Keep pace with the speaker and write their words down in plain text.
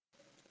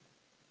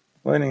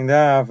Learning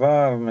Daf,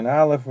 Vav, and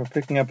Aleph, we're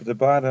picking up at the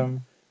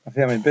bottom of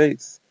Yamid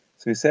Beis.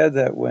 So we said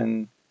that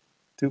when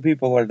two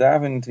people are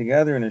davening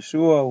together in a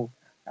shul,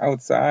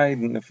 outside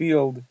in the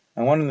field,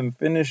 and one of them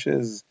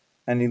finishes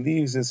and he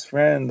leaves his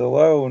friend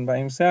alone by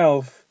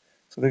himself,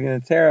 so they're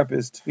going to tear up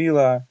his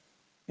tefillah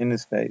in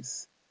his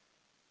face.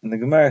 And the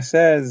Gemara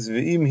says,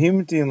 V'im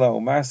himtin lo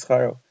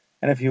mascharo.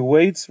 And if he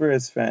waits for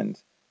his friend,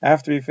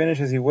 after he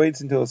finishes, he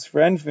waits until his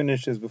friend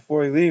finishes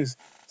before he leaves.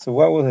 So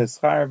what will his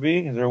schar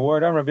be? His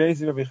reward? Rabbi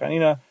Yossi, Rabbi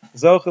Chanina,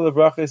 Zochel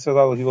Berachos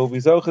Salalu. He will be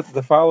Zochel to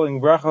the following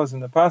brachos in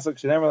the pasuk.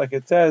 Shenever, like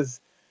it says,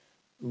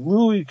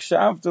 Lui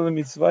kshavta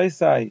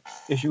lemitzvaisai.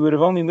 If you would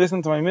have only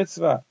listened to my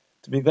mitzvah,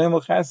 to be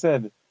Gleimel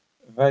Chesed,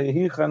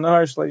 Vayehicha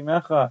Nahar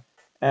Shleimecha,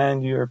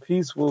 and your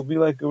peace will be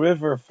like a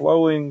river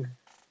flowing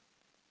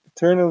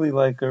eternally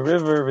like a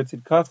river,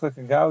 v'tidkatcha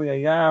kagali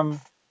ayam,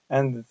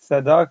 and the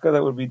tzedakah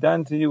that would be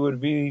done to you would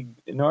be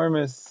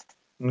enormous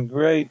and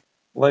great,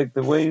 like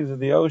the waves of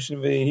the ocean,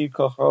 v'yehi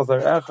kol chol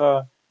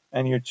zarecha,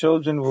 and your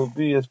children will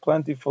be as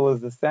plentiful as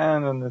the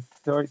sand on the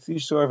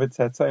seashore,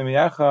 v'tzatzai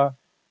miyacha,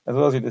 as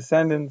well as your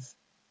descendants.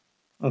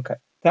 Okay.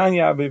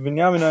 Tanya, Abba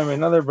Binyamin,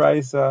 another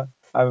brisa,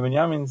 Abba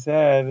Binyamin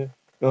said,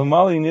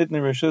 Ilmali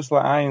nitne reshus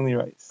la'ayin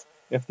lirais.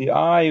 If the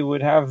eye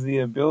would have the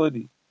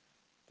ability,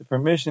 the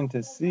permission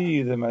to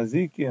see the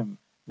mazikim,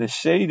 the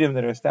shadim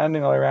that are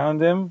standing all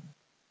around him,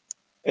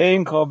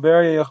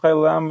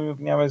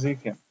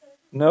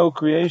 no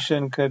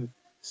creation could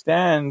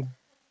stand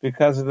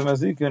because of the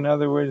mazikim. In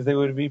other words, they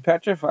would be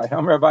petrified.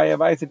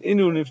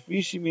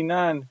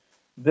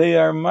 They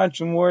are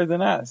much more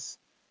than us.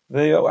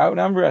 They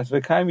outnumber us.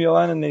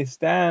 And they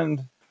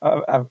stand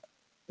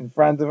in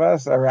front of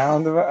us,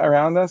 around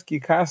us,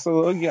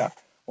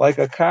 like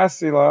a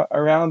kasila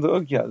around the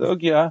ugya. The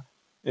ugya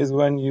is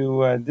when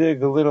you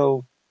dig a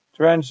little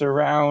trench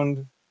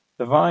around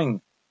the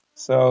vine.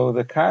 So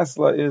the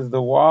kasla is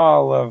the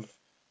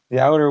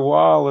outer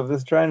wall of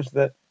this trench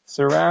that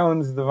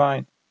surrounds the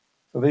vine.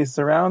 So they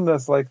surround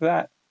us like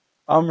that.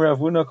 Amra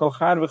avuna kol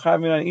chad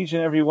v'chad min, on each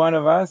and every one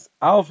of us.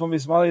 Alpha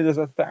mismali, there's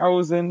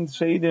 1,000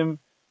 shadim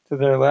to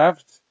their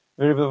left.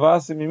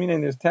 V'rivasim yamin,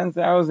 and there's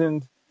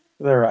 10,000 to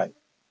their right.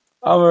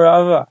 Amar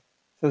Rava.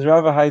 Says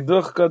Rava,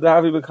 Haiduchka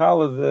dahavi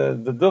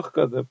b'kala, the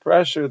duchka, the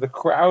pressure, the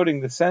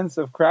crowding, the sense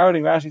of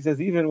crowding. Rashi says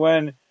even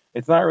when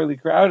it's not really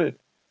crowded,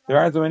 there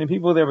aren't so many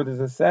people there, but there's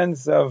a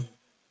sense of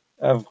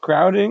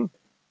crowding.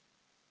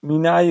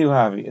 Minayu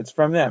havi, it's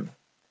from them.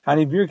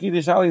 Hani birki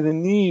deshali, the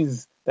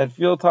knees that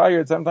feel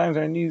tired. Sometimes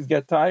our knees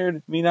get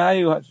tired.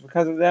 Minayu, it's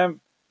because of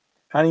them.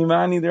 Hani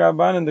mani the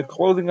rabbanan, the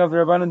clothing of the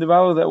rabbanan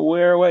devalu that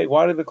wear away.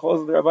 Why do the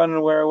clothes of the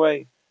rabbanan wear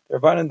away? The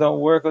rabbanan don't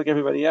work like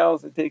everybody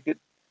else. They take it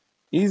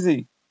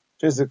easy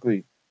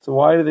physically. So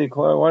why do their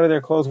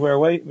clothes wear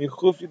away?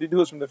 Michuf, they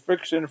do it from the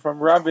friction from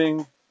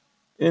rubbing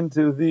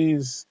into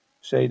these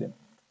shadim.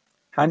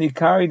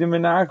 Hanikari de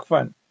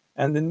menakfan,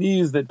 and the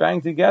knees that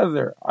bang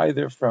together,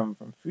 either from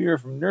fear,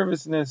 from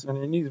nervousness, when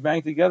your knees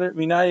bang together,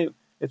 minayu,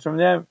 it's from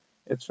them,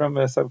 it's from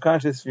a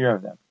subconscious fear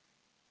of them.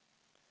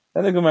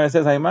 Then the Gemara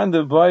says,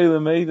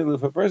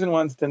 if a person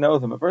wants to know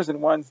them, a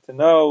person wants to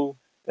know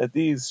that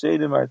these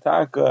shadim are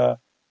taka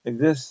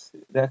exist,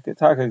 that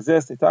taka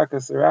exists, they taka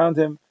surround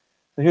him.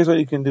 So here's what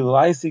you can do.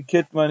 Laisi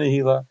kitma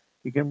nehila.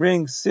 You can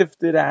bring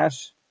sifted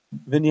ash,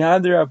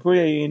 v'nihadra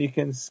apuya, and you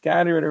can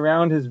scatter it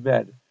around his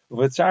bed.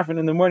 V'tzarfin,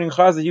 in the morning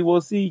chaza, you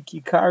will see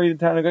kikari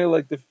the tanagai,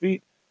 like the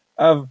feet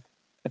of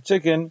a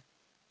chicken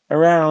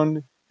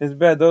around his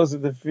bed. Those are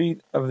the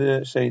feet of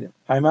the shadim.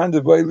 And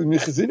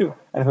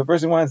if a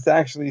person wants to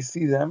actually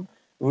see them,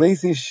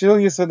 laisi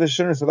shilyasa the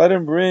shunner, so let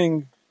him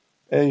bring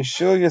a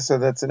shilyasa,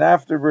 that's an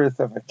afterbirth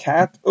of a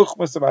cat.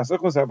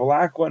 Uchmas, a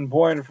black one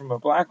born from a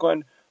black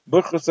one.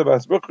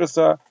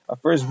 Bukrasa, a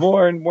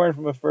firstborn, born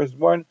from a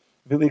firstborn.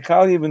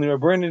 Vilikali, when they were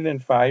burned in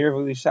fire.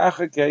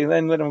 Vilishachake,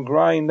 then let him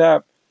grind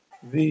up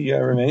the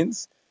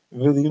remains.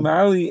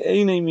 Vilimali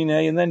eine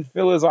mine, and then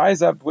fill his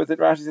eyes up with it.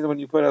 Rashi says when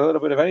you put a little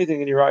bit of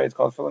anything in your eye, it's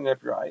called filling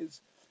up your eyes.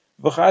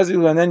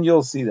 V'chazilu, and then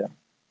you'll see them.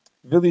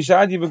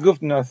 Vilishadi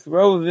v'gufta,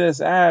 throw this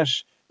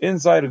ash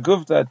inside a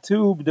gufta, a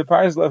tube, the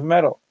parcel of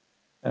metal,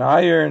 an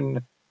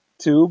iron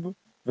tube.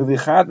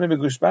 Vilichatme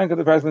v'gushpanka,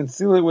 the parcel, and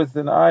seal it with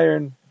an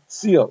iron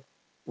seal.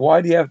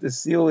 Why do you have to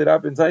seal it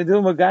up inside?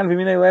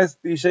 Lest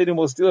the shadim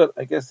will steal it.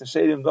 I guess the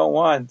shadim don't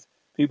want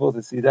people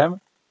to see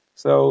them.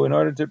 So in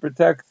order to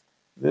protect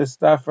this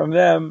stuff from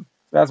them,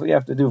 that's what you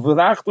have to do.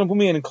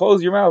 And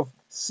close your mouth.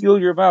 Seal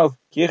your mouth.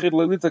 So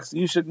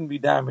you shouldn't be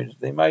damaged.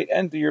 They might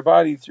enter your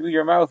body through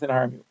your mouth and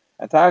harm you.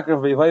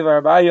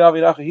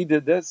 He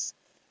did this.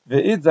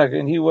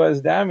 And he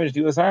was damaged.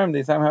 He was harmed.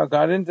 They somehow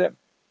got into him.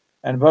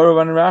 And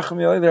and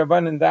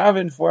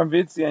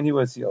he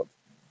was healed.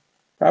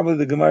 Probably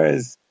the Gemara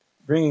is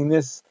bringing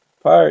this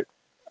part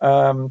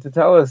to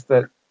tell us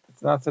that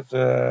it's not such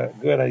a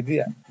good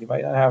idea. You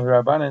might not have the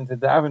Rabbanan to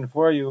daven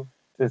for you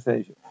to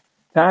save you.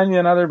 Tanya,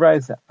 another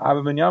brayse.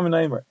 Abba Binyamin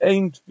Aimer.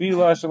 Ein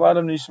tefillah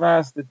shaladam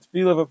nishmas. The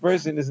tefillah of a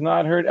person is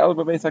not heard el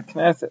b'beis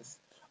haknesses.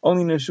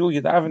 Only in a shul,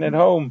 you daven at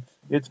home,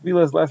 your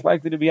tefillah is less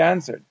likely to be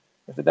answered.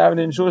 If the daven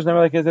in shul, never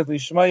like it says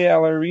lishmaya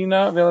al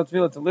arena ve'al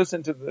tefillah, to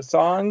listen to the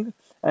song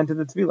and to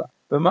the tefillah.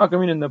 But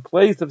makamin, in the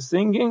place of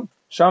singing,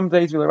 sham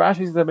tefillah.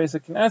 Rashi says the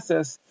basic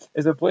knesses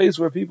is a place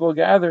where people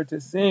gather to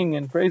sing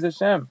and praise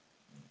Hashem,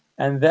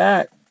 and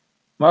that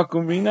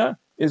makumina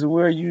is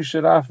where you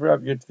should offer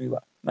up your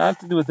tefillah.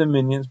 Not to do with a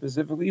minyan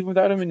specifically, even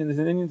without a minyan. There's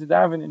an minyan to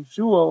daven in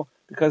shul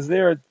because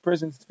there a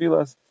person's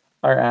tefillahs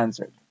are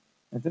answered.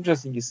 It's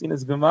interesting. You see in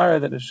this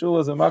Gemara that a shul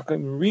is a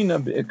makom rina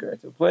be'ikr.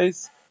 It's a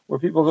place where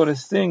people go to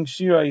sing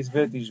shira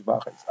yisvet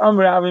yishbachas.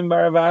 Amr Avim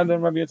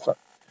Baravadam Rabbi Yitzchak.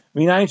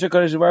 Minayin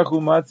shekadosh baruch hu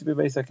matzi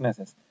bebeis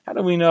hakneses. How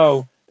do we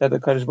know that the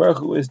Kadosh Baruch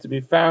Hu is to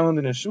be found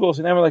in a shul?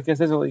 So never like it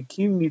says,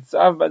 "Kim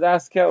nitzav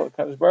badas kel."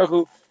 Kadosh Baruch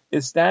Hu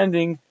is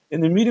standing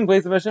in the meeting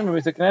place of Hashem.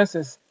 Bebeis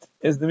hakneses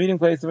is the meeting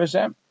place of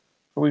Hashem,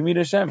 where we meet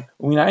Hashem.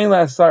 Minayin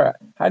la'asara.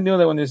 How do you know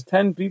that when there's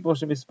 10 people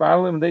should be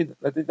spalim,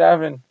 that they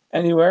daven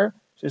anywhere?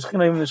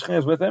 Shechina, even the Shechina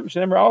is with them.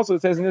 Remember also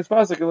it says in this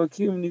pasuk,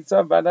 Elokim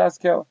nitzav badas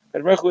kel.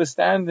 Kadosh Baruch Hu is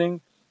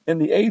standing in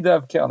the Eidah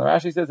of Kel. Now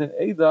Rashi says in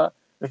Eidah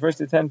refers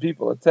to 10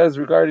 people. It says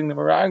regarding the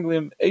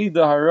Meraglim,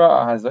 Eidah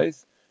hara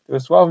hazais. There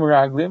was 12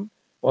 Meraglim,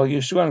 while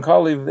Yeshua and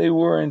Kalev, they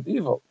weren't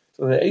evil.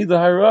 So the Eidah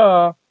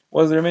hara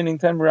was the remaining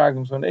 10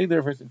 Meraglim. So an Eidah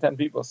refers to 10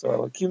 people. So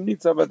Elokim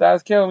nitzav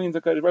badas kel means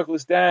that Kadosh Baruch Hu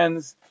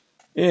stands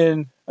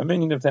in a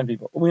minion of 10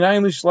 people.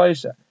 Uminayin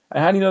l'shleisha.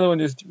 And how do you know that when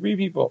there's 3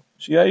 people?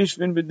 Shiyayish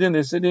vin b'din,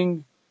 they're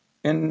sitting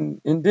in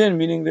din,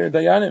 meaning they're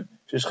dayanim.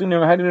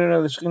 Sheshchinim, how do you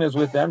know the Shechina is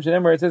with them?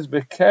 Shenemar, it says,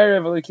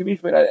 B'kerev Elokim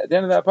Yishbet. At the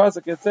end of that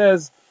pasuk, it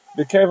says,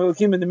 B'kerev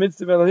Elokim, in the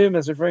midst of Elohim,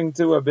 that's referring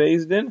to a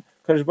Beis Din.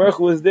 Kadosh Baruch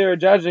Hu is there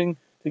judging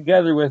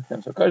together with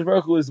them. So Kadosh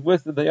Baruch Hu is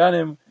with the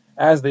dayanim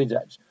as they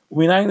judge.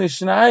 U'minayin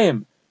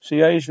l'shnayim,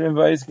 sheyayish v'im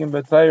v'ayiskim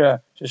b'tayra,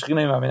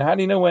 sheshchinim imam. And how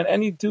do you know when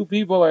any 2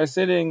 people are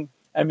sitting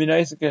and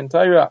b'naisik and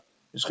Torah,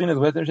 the Shechina is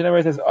with them? Shenemar,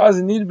 it says, Az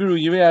nidbiru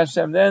yirei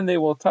Hashem, then they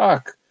will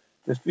talk.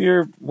 The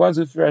fear, ones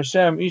who fear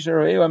Hashem, Isha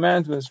Re'eu, a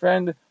man to his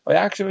friend,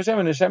 Vayakshim Hashem,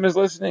 and Hashem is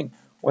listening.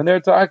 When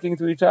they're talking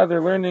to each other,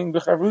 learning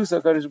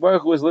B'chavrusa, Kadosh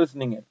Baruch Hu is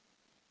listening in.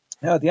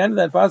 Now, at the end of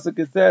that pasuk,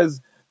 it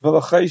says,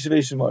 V'lachai Shvei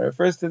Shemoy. It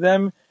refers to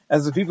them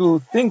as the people who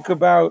think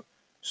about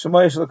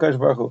Shemoy Shel Kadosh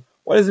Baruch Hu.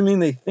 What does it mean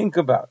they think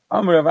about?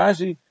 Amar Rav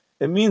Ashi,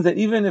 it means that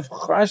even if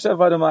Chashav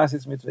Adam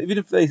Asis Mitzvah, even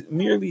if they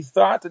merely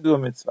thought to do a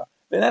mitzvah,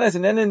 and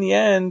then in the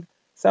end,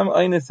 some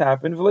Einis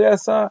happened,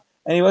 V'lo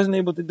and he wasn't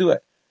able to do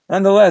it.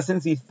 Nonetheless,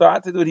 since he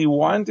thought to do it, he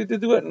wanted to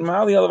do it, and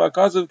Mali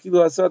Alavakasav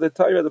Kilu Asa, the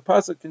Torah, the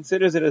pasuk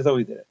considers it as though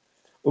he did it.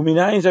 And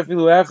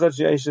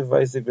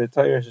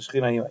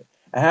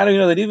how do we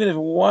know that even if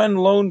one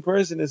lone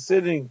person is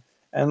sitting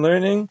and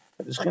learning,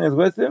 that the Shekhinah is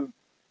with him?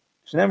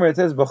 It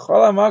says,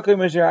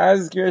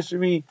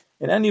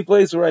 in any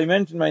place where I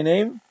mention my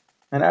name,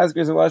 and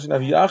Azkir is a lashon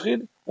of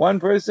Yachid, one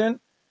person,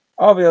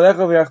 I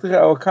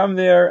will come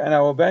there and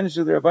I will bench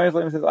you. The Rabbi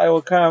says, I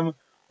will come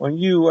when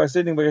you are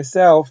sitting by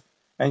yourself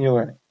and you're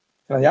learning.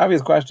 Now the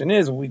obvious question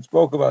is, we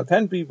spoke about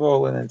 10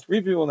 people, and then 3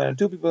 people, and then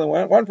 2 people,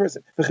 and one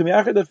person.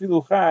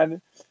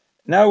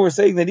 Now we're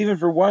saying that even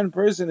for one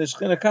person, the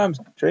Shekhinah comes.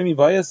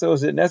 So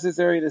is it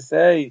necessary to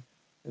say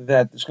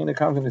that the Shekhinah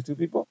comes when there's 2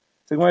 people?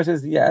 So Gemara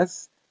says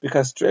yes,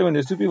 because when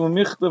there's 2 people, the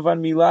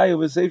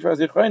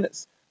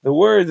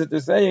words that they're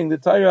saying, the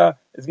Torah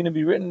is going to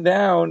be written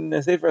down in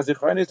the Sefer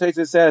HaZichronos.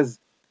 It says,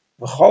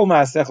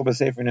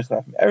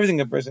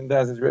 everything a person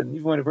does is written.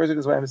 Even when a person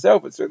does by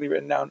himself, it's certainly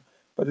written down.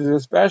 But there's a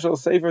special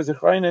Sefer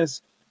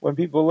Zechronos when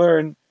people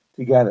learn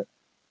together.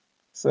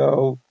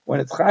 So when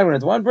it's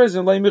one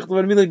person,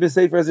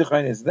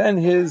 then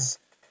his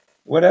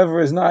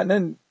whatever is not,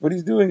 then what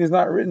he's doing is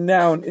not written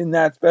down in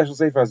that special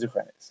Sefer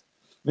Zechronos.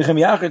 Now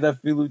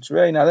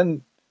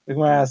then the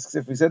Gemara asks,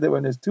 if we said that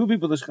when there's 2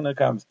 people the Shekhinah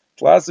comes,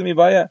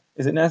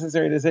 is it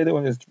necessary to say that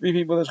when there's 3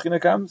 people the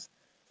Shekhinah comes?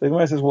 The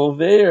Gemara says, well,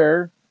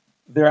 they're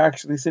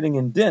actually sitting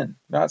in din,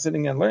 not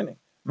sitting and learning.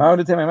 I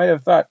might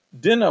have thought,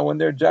 Dinah, when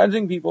they're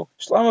judging people,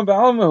 Shlama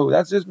Ba'almahu,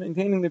 that's just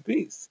maintaining the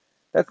peace.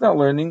 That's not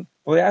learning.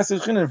 Well, they ask the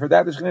Shekhinah, for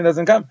that the Shekhinah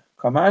doesn't come.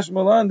 Kamash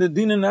Malan, the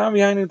Dinah Nam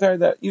behind the Torah,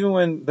 that even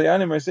when the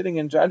Yanim are sitting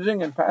and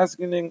judging and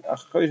passing a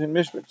Chosh and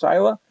Mishpat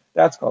Shaila,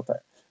 that's called Torah.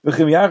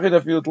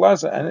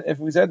 And if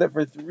we said that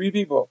for 3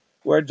 people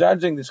who are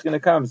judging, the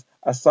Shekhinah comes,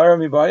 Asara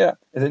Mibaya,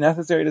 is it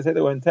necessary to say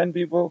that when 10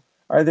 people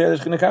are there, the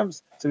Shekhinah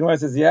comes? So Gemara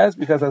says yes,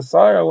 because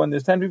Asara, when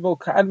there's 10 people,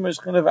 Kadma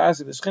Shekhinah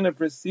V'asi, the Shekhinah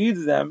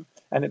precedes them,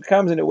 and it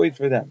comes and it waits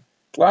for them.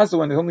 Also,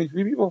 when there's only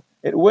 3 people,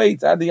 it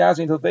waits at the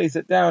Yasi until they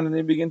sit down and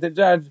they begin to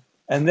judge,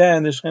 and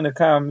then the Shekhinah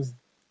comes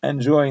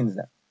and joins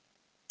them.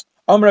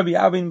 Rabbi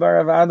Abin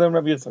Bar Avadam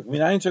Rabbi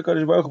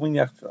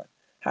Yitzchak.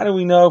 How do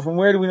we know? From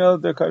where do we know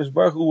that the Kadosh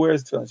Baruch Hu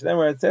wears tefillin? So then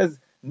where it says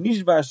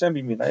Nishba Hashem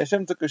b'minai,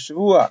 Hashem took a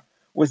shvua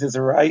with his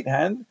right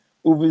hand,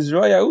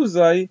 uvizroya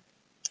uzay,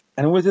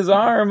 and with his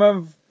arm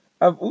of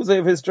uzay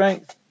of his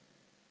strength.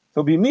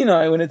 So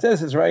b'minai, when it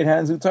says his right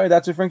hand zutai,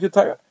 that's referring to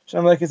Torah.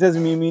 Shem, like it says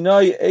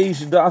miminai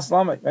eish das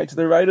lamai. Right to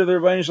the right of the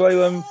Rebbeinu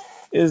Shalom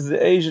is the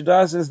eish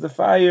das, is the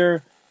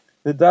fire,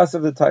 the das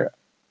of the Torah.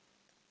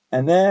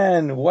 And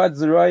then what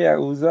zroya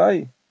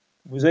uzay?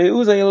 Uzay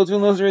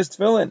elotul nozer is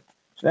tefillin.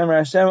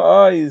 Hashem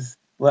ois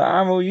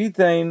la'amu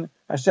yitain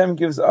Hashem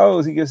gives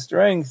oaths, He gives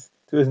strength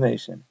to His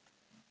nation.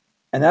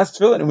 And that's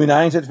tefillin. And we know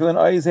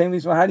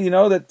tefillin. How do you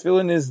know that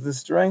tefillin is the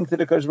strength that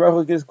the Kodesh Baruch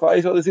Hu gives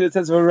Klal Yisrael? It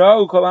says,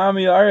 "V'ra'u kol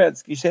ami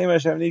haaretz ki shem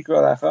Hashem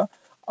nikra lecha."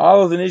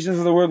 All of the nations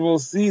of the world will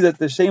see that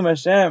the Shem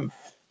Hashem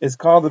is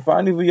called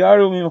upon you,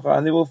 v'yaru mimcha,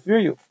 and they will fear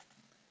you.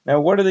 Now,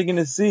 what are they going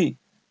to see?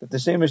 That the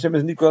Shem Hashem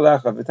is nikra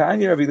lecha.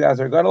 V'tanya Rabbi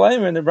Elazar Gadol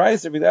Aimer in the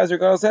Brayis. Rabbi Elazar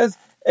Gadol says,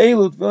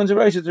 "Elu tefillin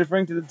shabarayis." It's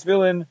referring to the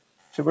tefillin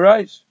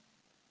shabarayis.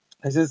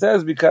 As it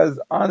says, because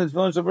on the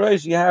tefillin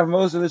shabarayis you have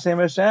most of the Shem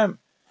Hashem.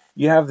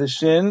 You have the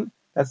shin.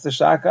 That's the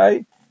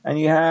shakai, and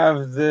you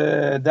have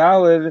the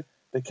dalid,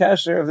 the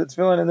kesher of the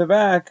tefillin in the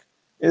back,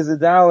 is the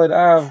dalid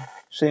of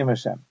Shem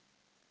Hashem.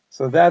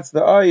 So that's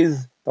the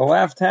eyes, the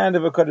left hand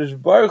of a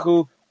Kadosh Baruch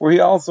Hu, where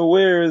he also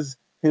wears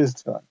his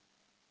tefillin.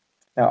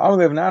 Now, Amar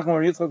Rav Nachman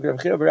or Yitzchak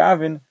Rav Chia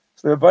Beravin,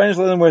 so the Rebbeinu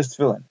Shalom wears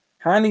tefillin.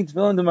 Hani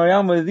tefillin de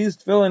Maryam, what are these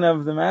tefillin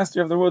of the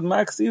Master of the World,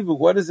 Maksivu?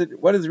 What is it?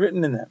 What is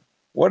written in them?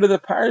 What are the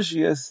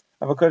parashias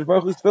of a Kadosh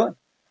Baruch Hu's tefillin?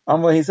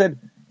 He said,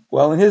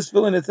 well, in his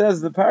tefillin it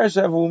says the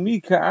parasha of Umi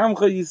Ka'amcha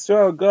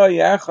Yisrael Ga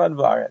Yachad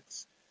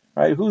V'aretz.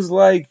 Right? Who's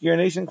like your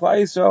nation Klal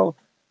Yisrael,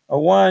 a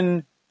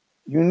one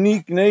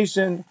unique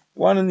nation,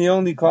 one and the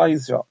only Klal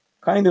Yisrael.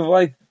 Kind of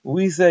like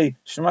we say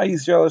Shema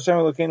Yisrael Hashem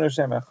Elokeinu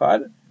Hashem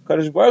Echad.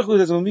 Kadosh Baruch Hu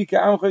says Umi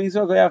Ka'amcha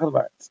Yisrael Ga Yachad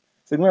V'aretz.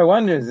 So the Gemara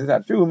wonders, is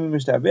that true? Umi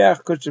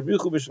Mishtabeach Kodesh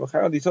Baruch Hu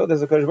B'Shvachar. Does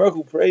the Kadosh Baruch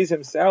Hu praise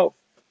himself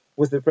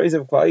with the praise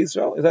of Klal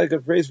Yisrael? Is that a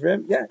good praise for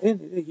him? Yeah,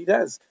 he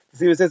does.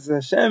 See what it says,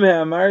 Hashem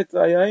Ha'amart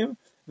Ayayim.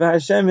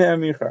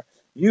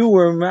 You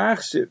were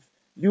machshiv,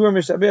 you were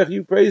mishabech,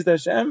 you praised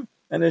Hashem,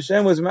 and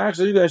Hashem was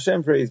machshiv,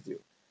 Hashem praised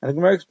you. And the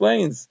Gemara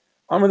explains,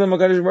 Amar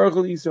HaKadosh Baruch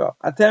Hu Yisrael,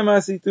 Atem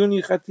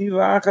asituni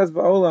chativa achas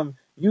ba'olam.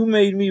 You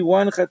made me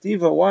one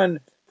chativa,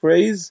 one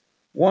praise,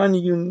 one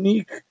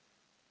unique,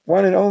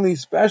 one and only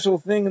special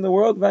thing in the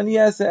world. V'ani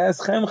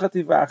eschem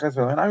chativa achas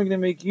ba'olam. And I'm going to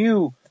make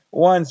you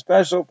one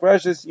special,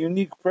 precious,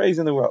 unique praise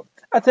in the world.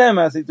 Atem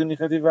asituni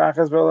chativa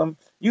achas ba'olam.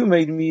 You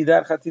made me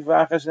that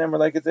chativa Hashem,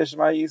 like it says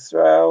Shema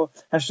Yisrael,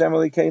 Hashem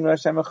Elokeinu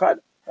Hashem Echad.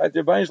 Right,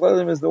 the Rebbeinu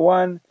Shalom is the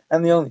one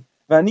and the only.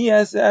 V'ani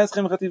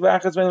eschem chativa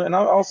achas ba'olam. And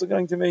I'm also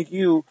going to make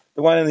you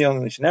the one and the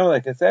only nation. Now,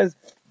 like it says,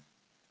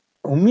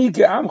 Umi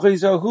ke'amcha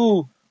Yisrael.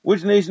 Who?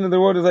 Which nation of the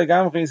world is like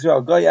Amcha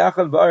Yisrael? Ga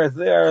Yachad Ba'aretz.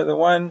 They are the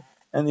one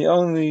and the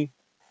only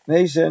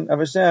nation of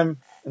Hashem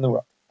in the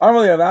world. All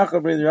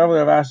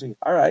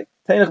right.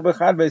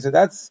 So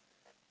that's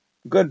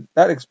good.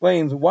 That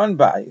explains one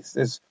bias.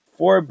 There's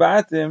 4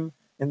 batim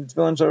in the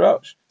Tefillin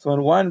Shalosh. So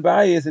in one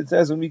bias it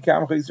says Umi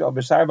Kamcha Yisrael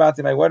B'Shar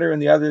Batim. I what are in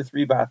the other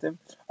 3 batim?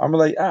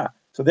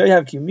 So there you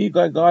have Kimi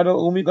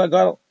Gadol, Umi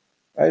Gadol.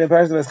 Right in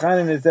Parashat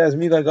Veschanim it says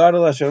Mi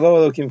Gadol Asher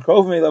Lo Elokim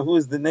Krov Me'elav. Who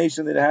is the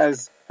nation that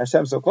has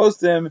Hashem so close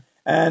to him?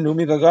 And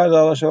Umi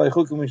Gadol Asher Lo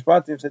Chukim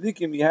Mishpatim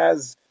Tzadikim. He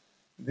has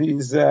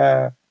these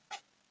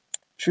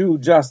true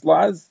just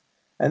laws.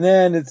 And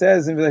then it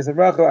says in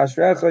Berachos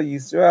Ashrecha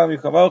Yisrael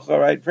Mikavocha.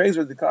 Right, praise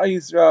for the Klal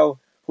Yisrael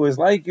who is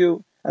like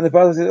you. And the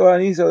Pasuk says,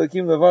 Anisa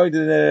Lakim Lavoy,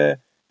 did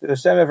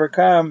Hashem ever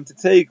come to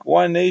take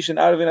one nation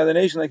out of another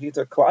nation like he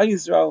took Klal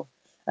Yisrael?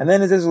 And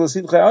then it says,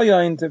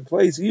 to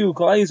place you,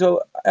 Klal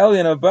Yisrael,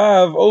 Elyon,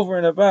 above, over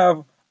and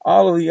above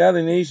all of the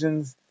other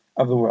nations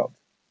of the world.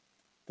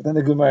 But then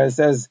the Gemara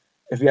says,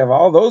 if you have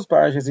all those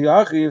parashas,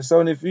 if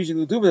so,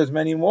 there's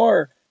many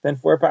more than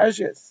 4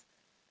 parashas.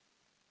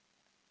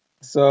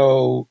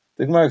 So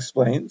the Gemara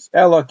explains,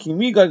 Ela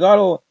Kimi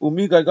Gagadol,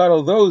 Umi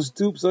Gagadol, those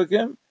 2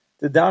 psukim,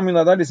 the Dami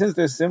Ladadi, since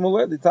they're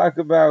similar, they talk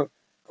about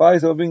Klal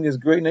Yisrael being this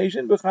great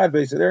nation, B'chad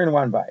Beis, so they're in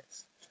one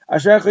bias.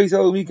 Ashrecha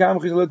Yisrael, Umi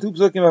Kamcha Yisrael, 2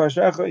 psukim of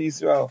Ashrecha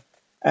Yisrael,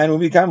 and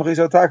Umi Kamcha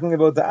Yisrael talking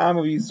about the Am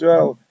of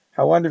Yisrael,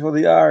 how wonderful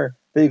they are,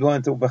 they go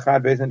into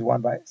B'chad Beis, into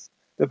one bias.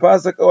 The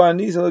Pasuk,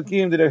 Anis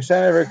Elokim, did Hashem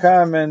ever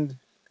come and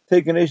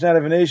take a nation out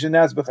of a nation,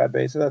 that's B'chad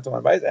Beis, so that's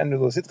one bias. And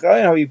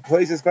how he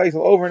places Klal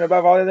Yisrael over and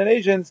above all the other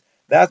nations,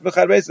 that's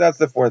B'chad Beis, so that's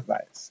the 4th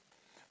bias.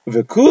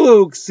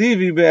 V'kulu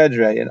ksivi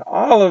be'adrei, and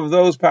all of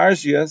those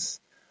parashiyas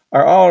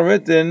are all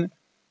written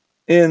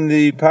in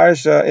the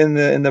parsha,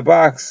 in the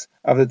box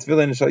of the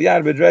tefillin. Shal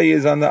yad be'adrei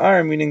is on the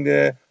arm, meaning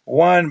the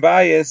one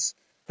bias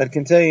that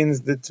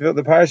contains the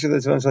parsha of the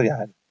tefillin shal yad.